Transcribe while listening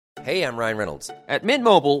Hey, I'm Ryan Reynolds. At Mint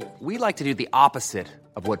Mobile, we like to do the opposite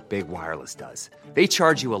of what Big Wireless does. They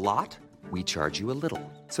charge you a lot, we charge you a little.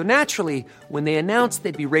 So naturally, when they announced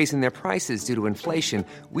they'd be raising their prices due to inflation,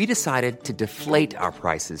 we decided to deflate our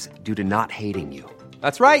prices due to not hating you.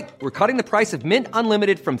 That's right. We're cutting the price of Mint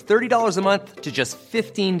Unlimited from $30 a month to just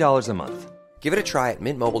 $15 a month. Give it a try at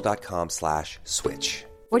mintmobile.com/switch.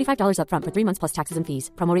 $45 up front for 3 months plus taxes and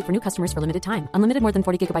fees. Promo rate for new customers for limited time. Unlimited more than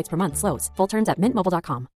 40 gigabytes per month. Slows full terms at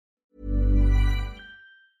mintmobile.com.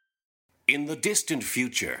 In the distant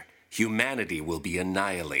future, humanity will be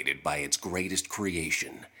annihilated by its greatest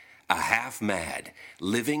creation, a half-mad,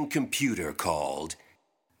 living computer called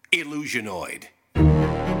Illusionoid.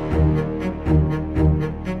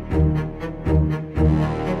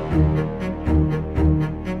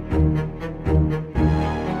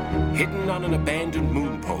 Hidden on an abandoned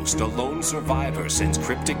moon post, a lone survivor sends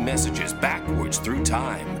cryptic messages backwards through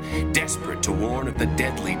time, desperate to warn of the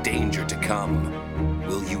deadly danger to come.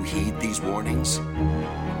 Will you heed these warnings?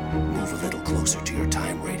 Move a little closer to your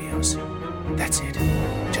time radios. That's it.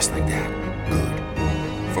 Just like that. Good.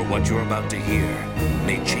 For what you're about to hear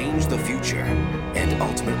may change the future and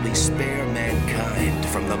ultimately spare mankind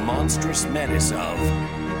from the monstrous menace of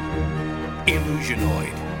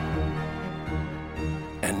Illusionoid.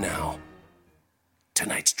 And now,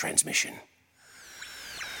 tonight's transmission.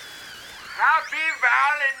 Happy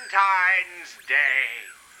Valentine's Day.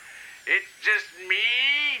 It's just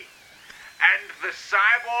me and the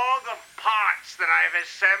cyborg of parts that I've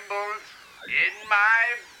assembled in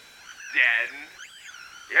my den.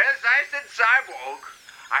 Yes, I said cyborg.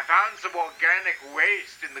 I found some organic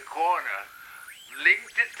waste in the corner,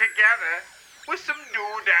 linked it together with some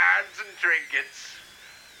doodads and trinkets.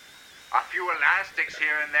 A few elastics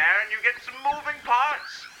here and there, and you get some moving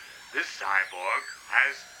parts. This cyborg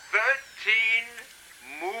has 13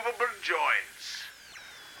 movable joints.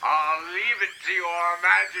 I'll leave it to your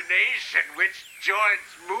imagination which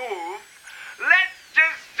joints move. Let's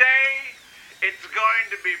just say it's going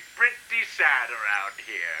to be pretty sad around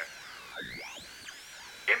here.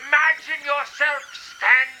 Imagine yourself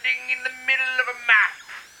standing in the middle of a map.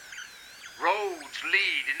 Roads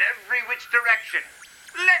lead in every which direction.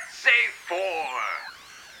 Let's say 4.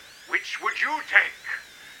 Which would you take?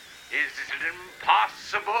 Is it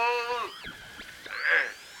impossible?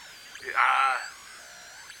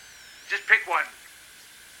 Just pick one.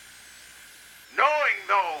 Knowing,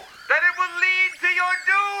 though, that it will lead to your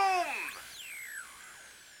doom.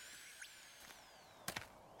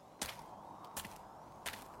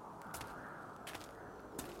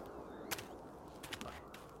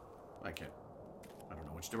 I don't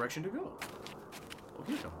know which direction to go. Oh,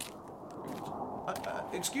 here you go.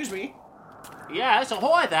 Excuse me. Yes,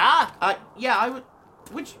 ahoy there.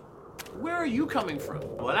 Where are you coming from?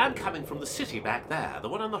 Well, I'm coming from the city back there, the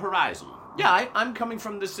one on the horizon. Yeah, I'm coming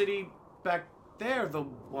from the city back there, the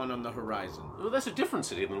one on the horizon. Well, that's a different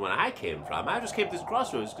city than where I came from. I just came to this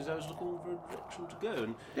crossroads because I was looking for a direction to go.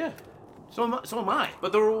 And yeah, so am I.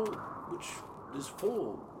 But they're all, there's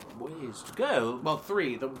 4 ways to go. Well,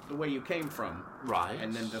 3, the way you came from. Right.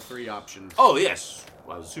 And then the 3 options. Oh, yes.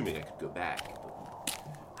 Well, I was assuming I could go back.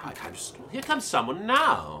 Here comes someone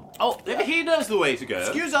now. Oh, maybe he knows the way to go.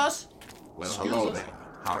 Excuse us. Well, hello there.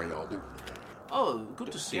 How are y'all doing? Oh,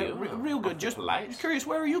 good to see you. Real good. Just curious,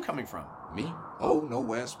 where are you coming from? Me? Oh,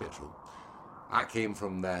 nowhere special. I came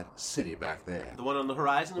from that city back there. The one on the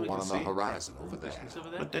horizon? The one on the horizon over there.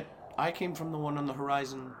 But I came from the one on the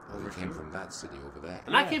horizon. Well, you came from that city over there.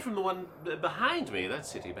 And I came from the one behind me, that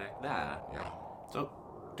city back there. Yeah. So,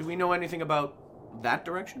 do we know anything about that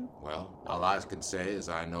direction? Well, all I can say is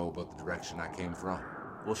I know about the direction I came from.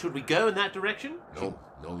 Well, should we go in that direction? No,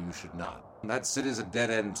 you should not. That city's a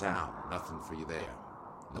dead-end town. Nothing for you there.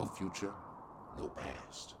 No future, no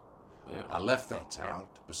past. Well, I left that town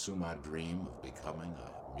to pursue my dream of becoming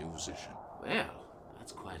a musician. Well,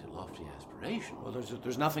 that's quite a lofty aspiration. Well,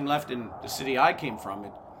 there's nothing left in the city I came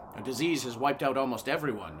from. A disease has wiped out almost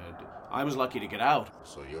everyone. I was lucky to get out.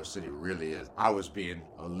 So your city really is. I was being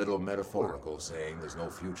a little metaphorical, saying there's no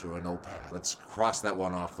future or no past. Let's cross that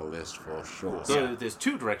one off the list for sure. So there's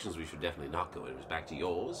 2 directions we should definitely not go in. It's back to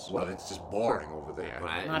yours. Well, it's just boring over there.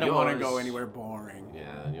 Right. I don't want to go anywhere boring.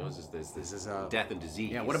 Yeah, and yours is this is death and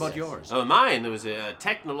disease. Yeah, what about yours? Oh, mine, there was a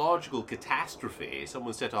technological catastrophe.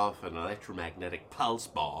 Someone set off an electromagnetic pulse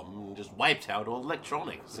bomb and just wiped out all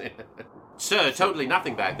electronics. So, totally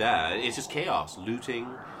nothing back there. It's just chaos, looting,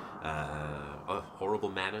 horrible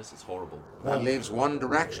manners. It's horrible. That leaves one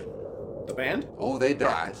direction. The band? Oh, they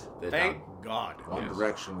died. God. One Yes.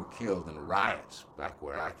 Direction were killed in a riot back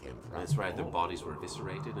where I came from. That's right, their bodies were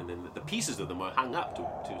eviscerated, and then the pieces of them were hung up to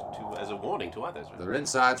as a warning to others. Right? Their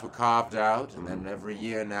insides were carved out, and then every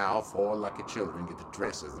year now, 4 lucky children get to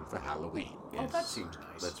dress as them for Halloween. Oh, that seems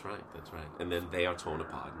nice. That's right. And then they are torn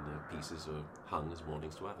apart, and their pieces are hung as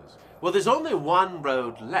warnings to others. Well, there's only one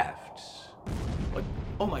road left. What?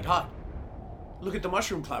 Oh my God. Look at the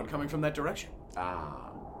mushroom cloud coming from that direction.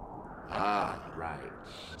 Right.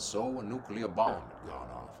 So a nuclear bomb had gone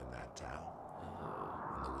off in that town.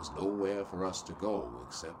 And there was nowhere for us to go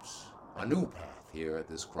except a new path here at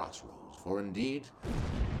this crossroads. For indeed,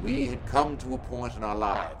 we had come to a point in our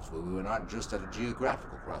lives where we were not just at a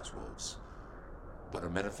geographical crossroads, but a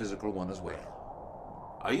metaphysical one as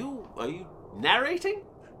well. Are you narrating?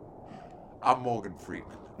 I'm Morgan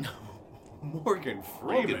Freeman. Morgan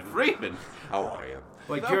Freeman. Morgan Freeman. How are you?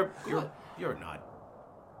 Like No, you're not.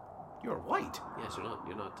 You're white. Yes,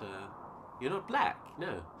 you're not black.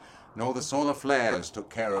 No. No, the solar flares took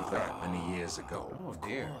care of that many years ago. Oh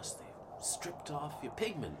dear. Of course, they stripped off your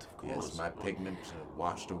pigment. Of course. Yes, my pigment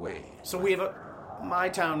washed away. So we have my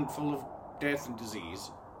town full of death and disease,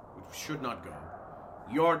 which should not go.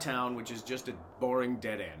 Your town, which is just a boring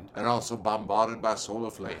dead end. And also bombarded by solar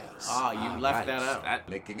flares. You left that out.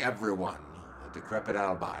 Making everyone a decrepit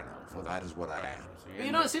albino, for that is what I am.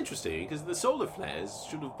 You know, it's interesting, because the solar flares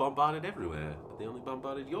should have bombarded everywhere, but they only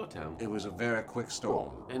bombarded your town. It was a very quick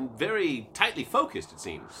storm. And very tightly focused, it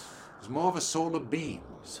seems. It was more of a solar beam.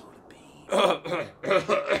 Solar beam.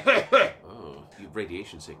 Oh, you have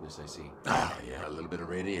radiation sickness, I see. Yeah, a little bit of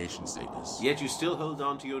radiation sickness. Yet you still hold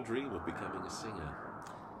on to your dream of becoming a singer.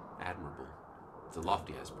 Admirable. It's a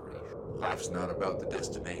lofty aspiration. Life's not about the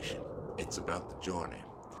destination. It's about the journey.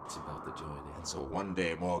 It's about the journey. And so one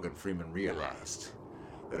day Morgan Freeman realized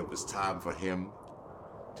that it was time for him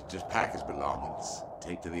to just pack his belongings,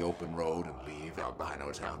 take to the open road, and leave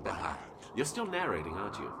Albino Town behind. You're still narrating,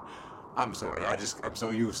 aren't you? I'm sorry, I'm so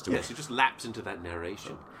used to Yes, it. you just lapse into that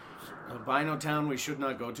narration. Albino town we should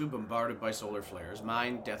not go to, bombarded by solar flares.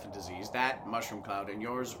 Mine, death and disease. That, mushroom cloud. And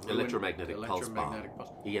yours, ruin, Electromagnetic pulse bomb.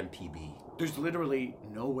 pulse. EMPB. There's literally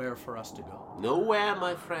nowhere for us to go. Nowhere,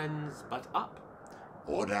 my friends, but up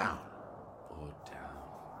Or down. or down.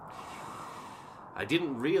 I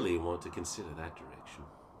didn't really want to consider that direction.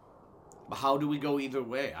 But how do we go either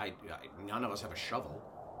way? None of us have a shovel.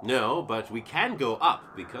 No, but we can go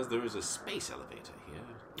up because there is a space elevator here.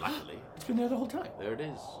 Luckily. It's been there the whole time. There it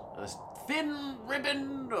is. A thin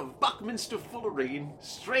ribbon of Buckminster Fullerene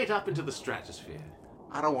straight up into the stratosphere.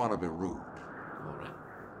 I don't want to be rude, All right.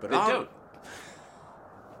 but Then aren't, don't.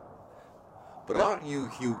 but aren't you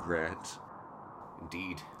Hugh Grant?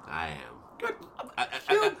 Indeed, I am.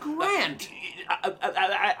 Hugh Grant!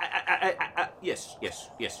 Yes.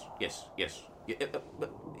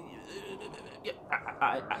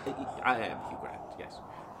 I am Hugh Grant, yes.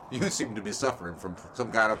 You seem to be suffering from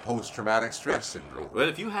some kind of post-traumatic stress syndrome. Well,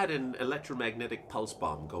 if you had an electromagnetic pulse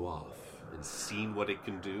bomb go off and seen what it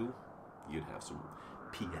can do, you'd have some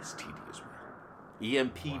PSTD as well.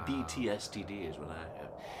 EMPBTSTD is what I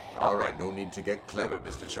have. All right, no need to get clever,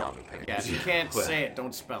 Mr. Charlie Payne. Yeah, if you can't Well- say it,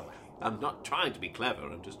 don't spell it. I'm not trying to be clever,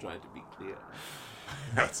 I'm just trying to be clear.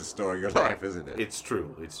 That's the story of your life, isn't it? It's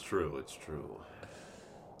true.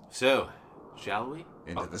 So, shall we?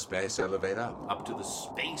 Into the space elevator. Up to the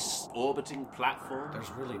space orbiting platform? There's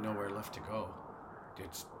really nowhere left to go.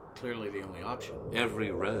 It's clearly the only option.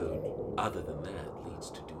 Every road other than that leads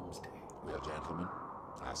to doomsday. Well, gentlemen,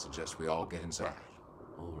 I suggest we all get inside.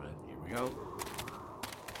 All right. Here we go.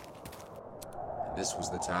 And this was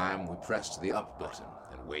the time we pressed the up button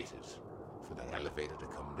and waited for that elevator to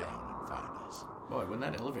come down and find us. Boy, when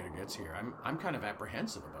that elevator gets here, I'm kind of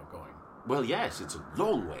apprehensive about going. Well, yes, it's a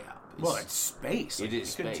long way up. Well, it's space. It is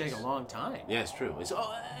It's going to space. take a long time. Yeah, it's true.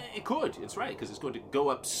 It could. It's right, because it's going to go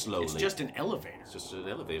up slowly. It's just an elevator. It's just an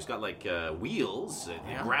elevator. It's got like wheels. And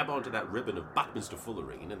Yeah. You grab onto that ribbon of Buckminster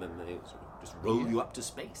Fullerene, and then they sort of just roll you up to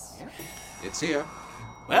space. Yeah. It's here.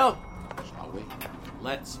 Well, Shall we?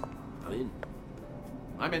 Let's. I'm in.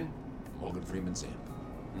 I'm in. Morgan Freeman's in.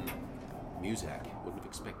 Muzak. Wouldn't have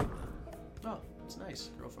expected that. Oh, it's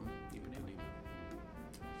nice. Girl from Ipanema.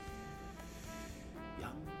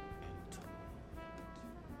 Young and tall.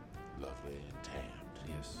 Lovely and tanned.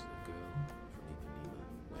 Yes, the girl from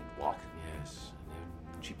Ipanema. Went walking. Yes, and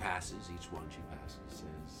then when she passes, each one she passes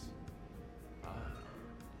says,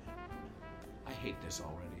 I hate this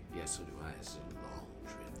already. yes, so do I. It's a long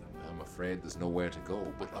trip. I'm afraid there's nowhere to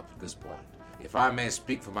go but up at this point. If I may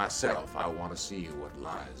speak for myself, I want to see what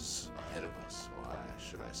lies ahead of us, or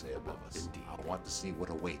should I say above us. Indeed. I want to see what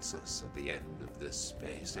awaits us at the end of this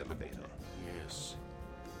space elevator. Yes.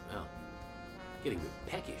 Well, getting a bit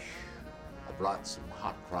peckish. I brought some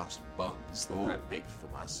hot cross buns that I baked for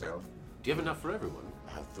myself. Do you have enough for everyone?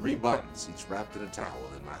 I have 3 buns, each wrapped in a towel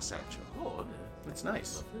in my satchel. Oh, That's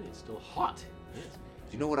nice. lovely. It's still hot. Yes.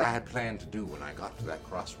 Do you know what I had planned to do when I got to that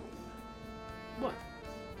crossroad? What?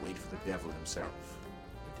 Wait for the devil himself.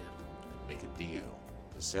 The devil. Make a deal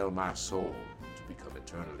to sell my soul to become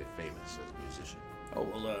eternally famous as a musician. Oh,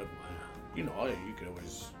 well, you know, you could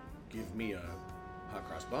always give me a hot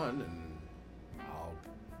cross bun and I'll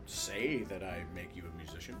say that I make you a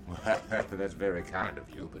musician. That's very kind of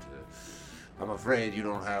you, but I'm afraid you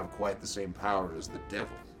don't have quite the same power as the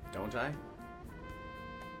devil. Don't I?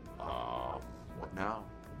 What now?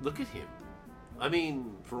 Look at him. I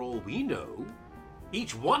mean, for all we know,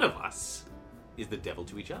 each one of us is the devil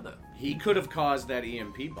to each other. He could have caused that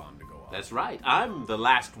EMP bomb to go off. That's right. I'm the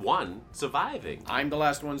last one surviving. I'm the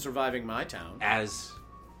last one surviving my town. As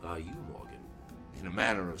are you, Morgan. In a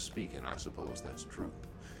manner of speaking, I suppose that's true.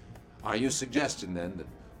 Are you suggesting, then, that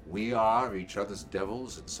we are each other's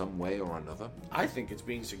devils in some way or another? I think it's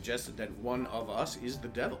being suggested that one of us is the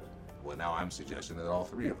devil. Well, now I'm suggesting that all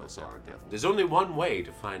 3 of us are a devil. There's only one way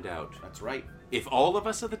to find out That's right. if all of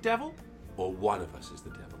us are the devil or one of us is the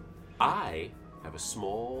devil. I have a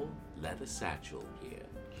small leather satchel here.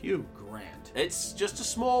 Hugh Grant. It's just a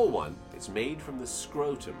small one. It's made from the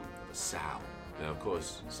scrotum of a sow. Now, of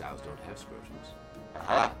course, sows don't have scrotums.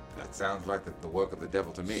 Aha! That sounds like the work of the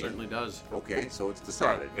devil to me. Certainly does. Okay, so it's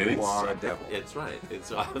decided. And You it's- are a devil. It's right.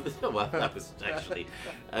 It's well, that was actually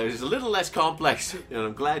it was a little less complex, and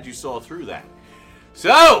I'm glad you saw through that.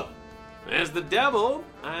 So, as the devil,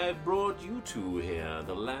 I brought you two here,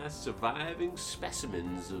 the last surviving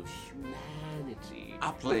specimens of humanity.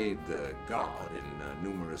 I played God in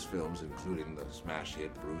numerous films, including the smash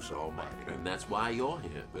hit Bruce Almighty. And that's why you're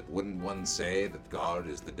here. But wouldn't one say that God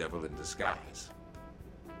is the devil in disguise?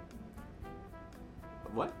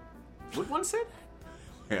 What? Would one say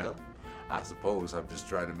that? Well, I suppose I'm just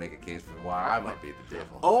trying to make a case for why I might be the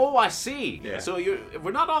devil. Oh, I see. Yeah. So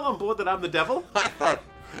we're not all on board that I'm the devil?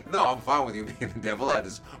 No, I'm fine with you being the devil. I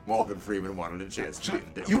just, Morgan Freeman wanted a chance to be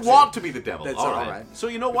the devil. You want to be the devil. That's all all right. right. So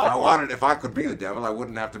you know what? If I could be the devil, I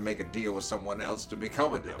wouldn't have to make a deal with someone else to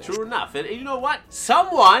become a devil. True enough. And you know what?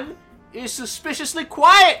 Someone is suspiciously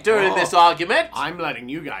quiet during this argument. I'm letting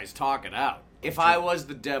you guys talk it out. If I was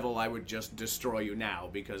the devil, I would just destroy you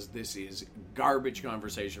now because this is garbage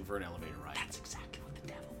conversation for an elevator ride. That's exactly what the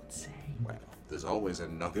devil would say. Well, there's always a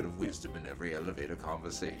nugget of wisdom in every elevator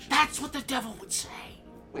conversation. That's what the devil would say.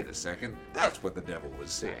 Wait a second. That's what the devil would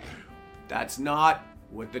say. That's not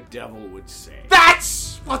what the devil would say.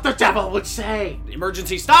 That's what the devil would say.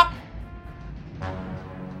 Emergency stop!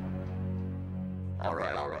 All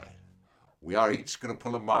right. We are each going to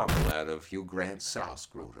pull a marble out of Hugh Grant's sow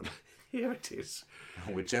scrotum. Here it is.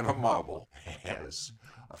 Whichever marble has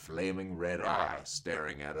a flaming red eye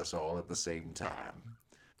staring at us all at the same time.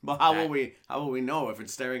 But how will we know if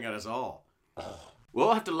it's staring at us all?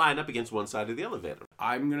 We'll have to line up against one side of the elevator.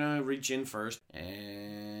 I'm gonna reach in first,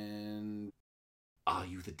 and... Are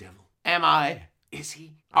you the devil? Am I? Is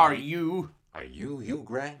he? Are you? Are you Hugh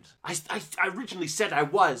Grant? I originally said I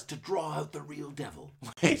was to draw out the real devil.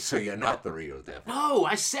 Wait, so you're not the real devil? No,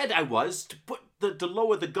 I said I was to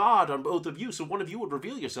lower the guard on both of you so one of you would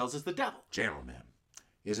reveal yourselves as the devil. Gentlemen,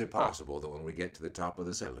 is it possible that when we get to the top of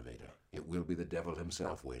this elevator, it will be the devil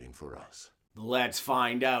himself waiting for us? Let's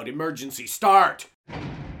find out. Emergency start!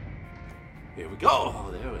 Here we go.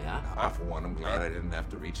 Oh, there we are. I, for one, am glad I didn't have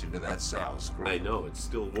to reach into that sow scrotum. I know, it's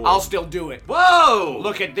still warm. I'll still do it. Whoa!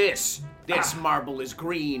 Look at this. This marble is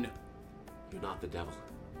green. You're not the devil.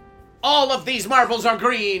 All of these marbles are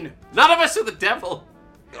green. None of us are the devil.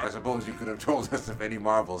 I suppose you could have told us if any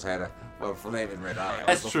marbles had a flaming red eye.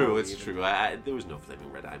 That's before true, we it's even- true. There was no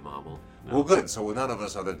flaming red eye marble. No. Well, good. So none of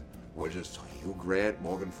us are we're just Hugh Grant,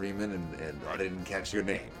 Morgan Freeman, and I didn't catch your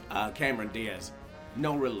name. Cameron Diaz.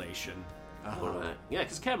 No relation. All right. Yeah,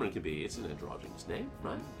 because Cameron can be, it's an androgynous name,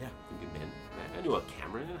 right? Yeah. It can be men. I knew a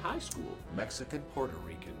Cameron in high school. Mexican? Puerto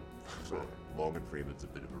Rican. So Morgan Freeman's a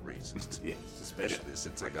bit of a racist. Yes. Especially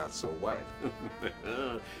since I got so white.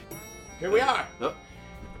 Here we are. Oh,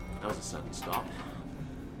 that was a sudden stop.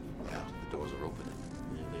 Well, the doors are open.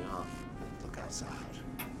 There they are. Look outside.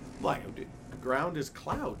 Why? The ground is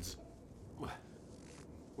clouds.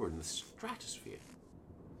 We're in the stratosphere.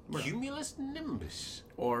 Cumulus nimbus.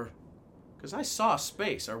 Or, because I saw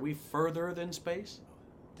space. Are we further than space?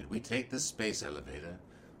 Did we take this space elevator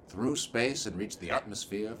through space and reach the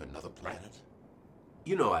atmosphere of another planet?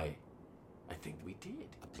 You know, I think we did.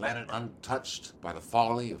 A planet untouched by the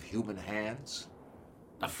folly of human hands?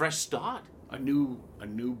 A fresh start. A new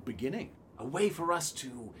beginning. A way for us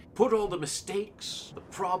to put all the mistakes, the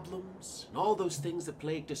problems, and all those things that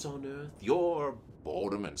plagued us on Earth, your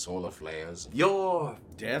Boredom and solar flares. your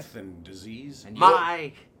Death and disease. And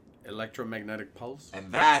my Electromagnetic pulse.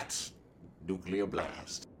 And that nuclear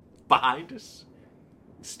blast. behind us.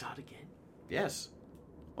 Start again. Yes.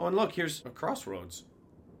 Oh, and look, here's a crossroads.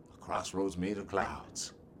 A crossroads made of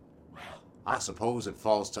clouds. Well, I suppose it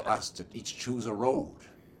falls to us to each choose a road.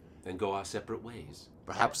 And go our separate ways.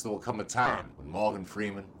 Perhaps there will come a time when Morgan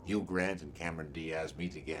Freeman, Hugh Grant, and Cameron Diaz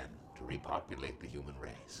meet again to repopulate the human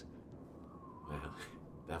race. Well,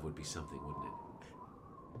 that would be something, wouldn't it?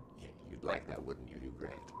 Yeah, you'd like that, wouldn't you, Hugh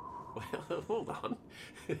Grant? Well, hold on.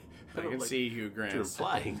 I can see Hugh Grant. You're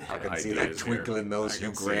implying I that. can see ideas that twinkle here. in those I can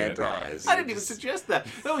Hugh see Grant it. eyes. I didn't even suggest that.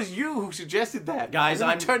 That was you who suggested that. Guys, and then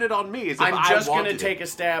I'm- turn it on me as if I'm I just wanted gonna it. take a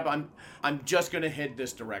stab. I'm just gonna head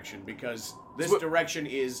this direction because this Swi- direction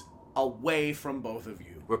is away from both of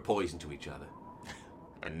you. We're poison to each other.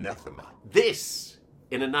 Anathema. This,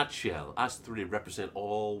 in a nutshell, us three represent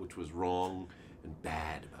all which was wrong and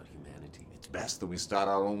bad about humanity. It's best that we start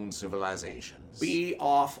our own civilizations. Be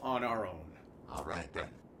off on our own. All right, then.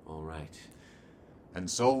 All right. And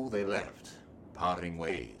so they left, parting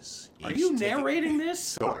ways. Are each you taking- narrating this?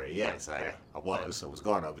 Sorry, yes, I was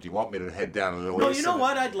gonna, but you want me to head down a little No, way? you know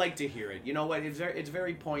what? I'd like to hear it. You know what? It's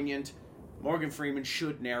very poignant. Morgan Freeman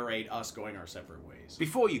should narrate us going our separate ways.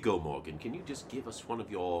 Before you go, Morgan, can you just give us one of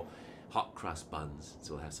your hot cross buns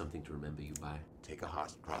so we'll have something to remember you by? Take a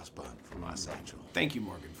hot cross bun from my satchel. Thank you,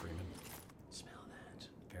 Morgan Freeman. Smell that.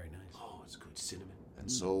 Very nice. Oh, it's good cinnamon.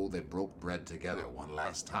 And so they broke bread together one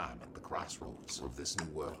last time at the crossroads of this new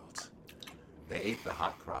world. They ate the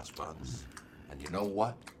hot cross buns, and you know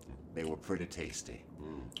what? They were pretty tasty.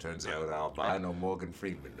 Turns out our albino Morgan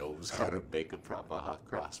Freeman knows how to bake a proper hot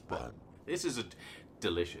cross bun. This is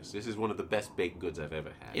delicious. This is one of the best baked goods I've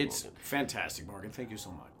ever had. It's Morgan. fantastic, Morgan. Thank you so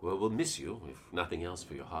much. Well, we'll miss you, if nothing else,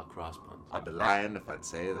 for your hot cross buns. I'd be lying if I'd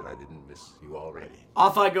say that I didn't miss you already.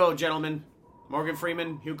 Off I go, gentlemen. Morgan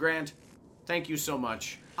Freeman, Hugh Grant, thank you so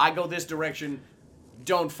much. I go this direction.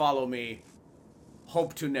 Don't follow me.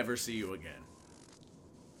 Hope to never see you again.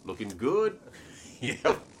 Looking good.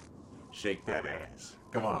 Yep. Shake that ass.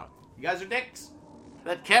 Come on. You guys are dicks.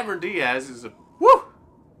 That Cameron Diaz is a woo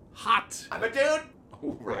hot. I'm a dude.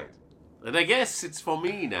 Oh, right. And I guess it's for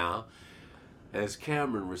me now, as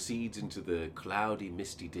Cameron recedes into the cloudy,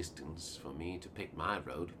 misty distance, for me to pick my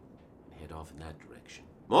road and head off in that direction.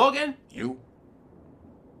 Morgan, You?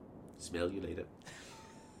 smell you later.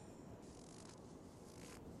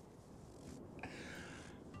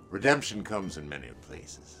 Redemption comes in many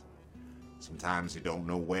places. Sometimes you don't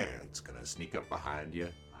know where it's gonna sneak up behind you,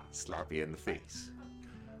 slap you in the face.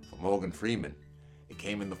 For Morgan Freeman, it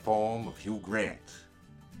came in the form of Hugh Grant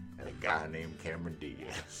and a guy named Cameron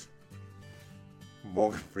Diaz.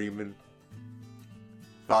 Morgan Freeman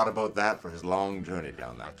thought about that for his long journey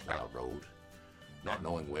down that cloud road, not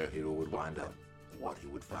knowing where he would wind up, what he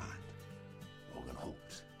would find. Morgan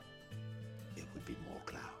hoped it would be more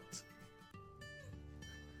clouds.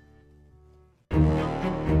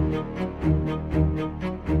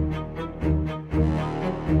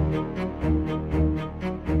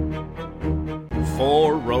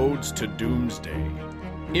 Four Roads to Doomsday.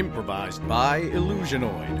 Improvised by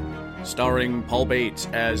Illusionoid. Starring Paul Bates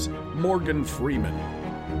as Morgan Freeman.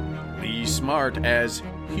 Lee Smart as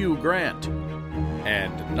Hugh Grant.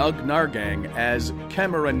 And Nug Nargang as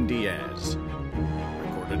Cameron Diaz.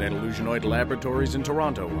 Recorded at Illusionoid Laboratories in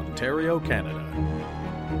Toronto, Ontario, Canada.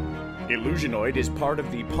 Illusionoid is part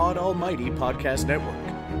of the Pod Almighty podcast network.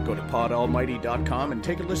 Go to podalmighty.com and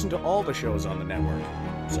take a listen to all the shows on the network,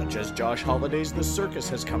 such as Josh Holliday's The Circus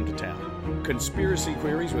Has Come to Town, Conspiracy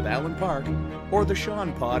Queries with Alan Park, or The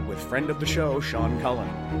Sean Pod with friend of the show, Sean Cullen.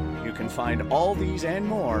 You can find all these and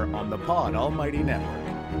more on the Pod Almighty network.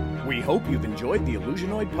 We hope you've enjoyed the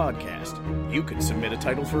Illusionoid podcast. You can submit a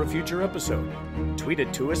title for a future episode. Tweet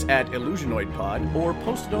it to us at IllusionoidPod or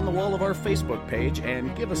post it on the wall of our Facebook page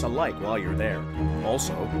and give us a like while you're there.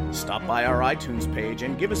 Also, stop by our iTunes page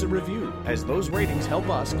and give us a review, as those ratings help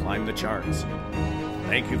us climb the charts.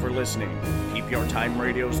 Thank you for listening. Keep your time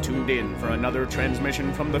radios tuned in for another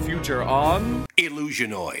transmission from the future on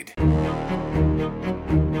Illusionoid.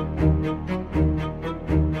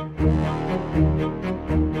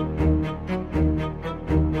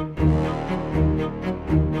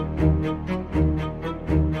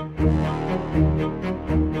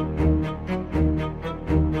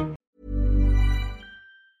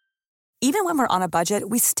 Even when we're on a budget,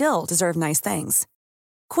 we still deserve nice things.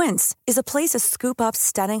 Quince is a place to scoop up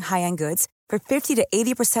stunning high-end goods for 50 to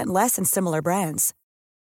 80% less than similar brands.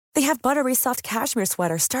 They have buttery soft cashmere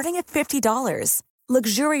sweaters starting at $50,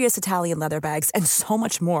 luxurious Italian leather bags, and so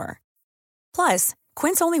much more. Plus,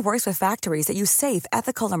 Quince only works with factories that use safe,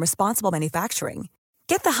 ethical, and responsible manufacturing.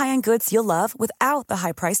 Get the high-end goods you'll love without the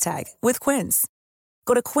high price tag with Quince.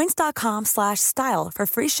 Go to quince.com/style for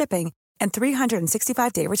free shipping and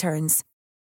 365-day returns.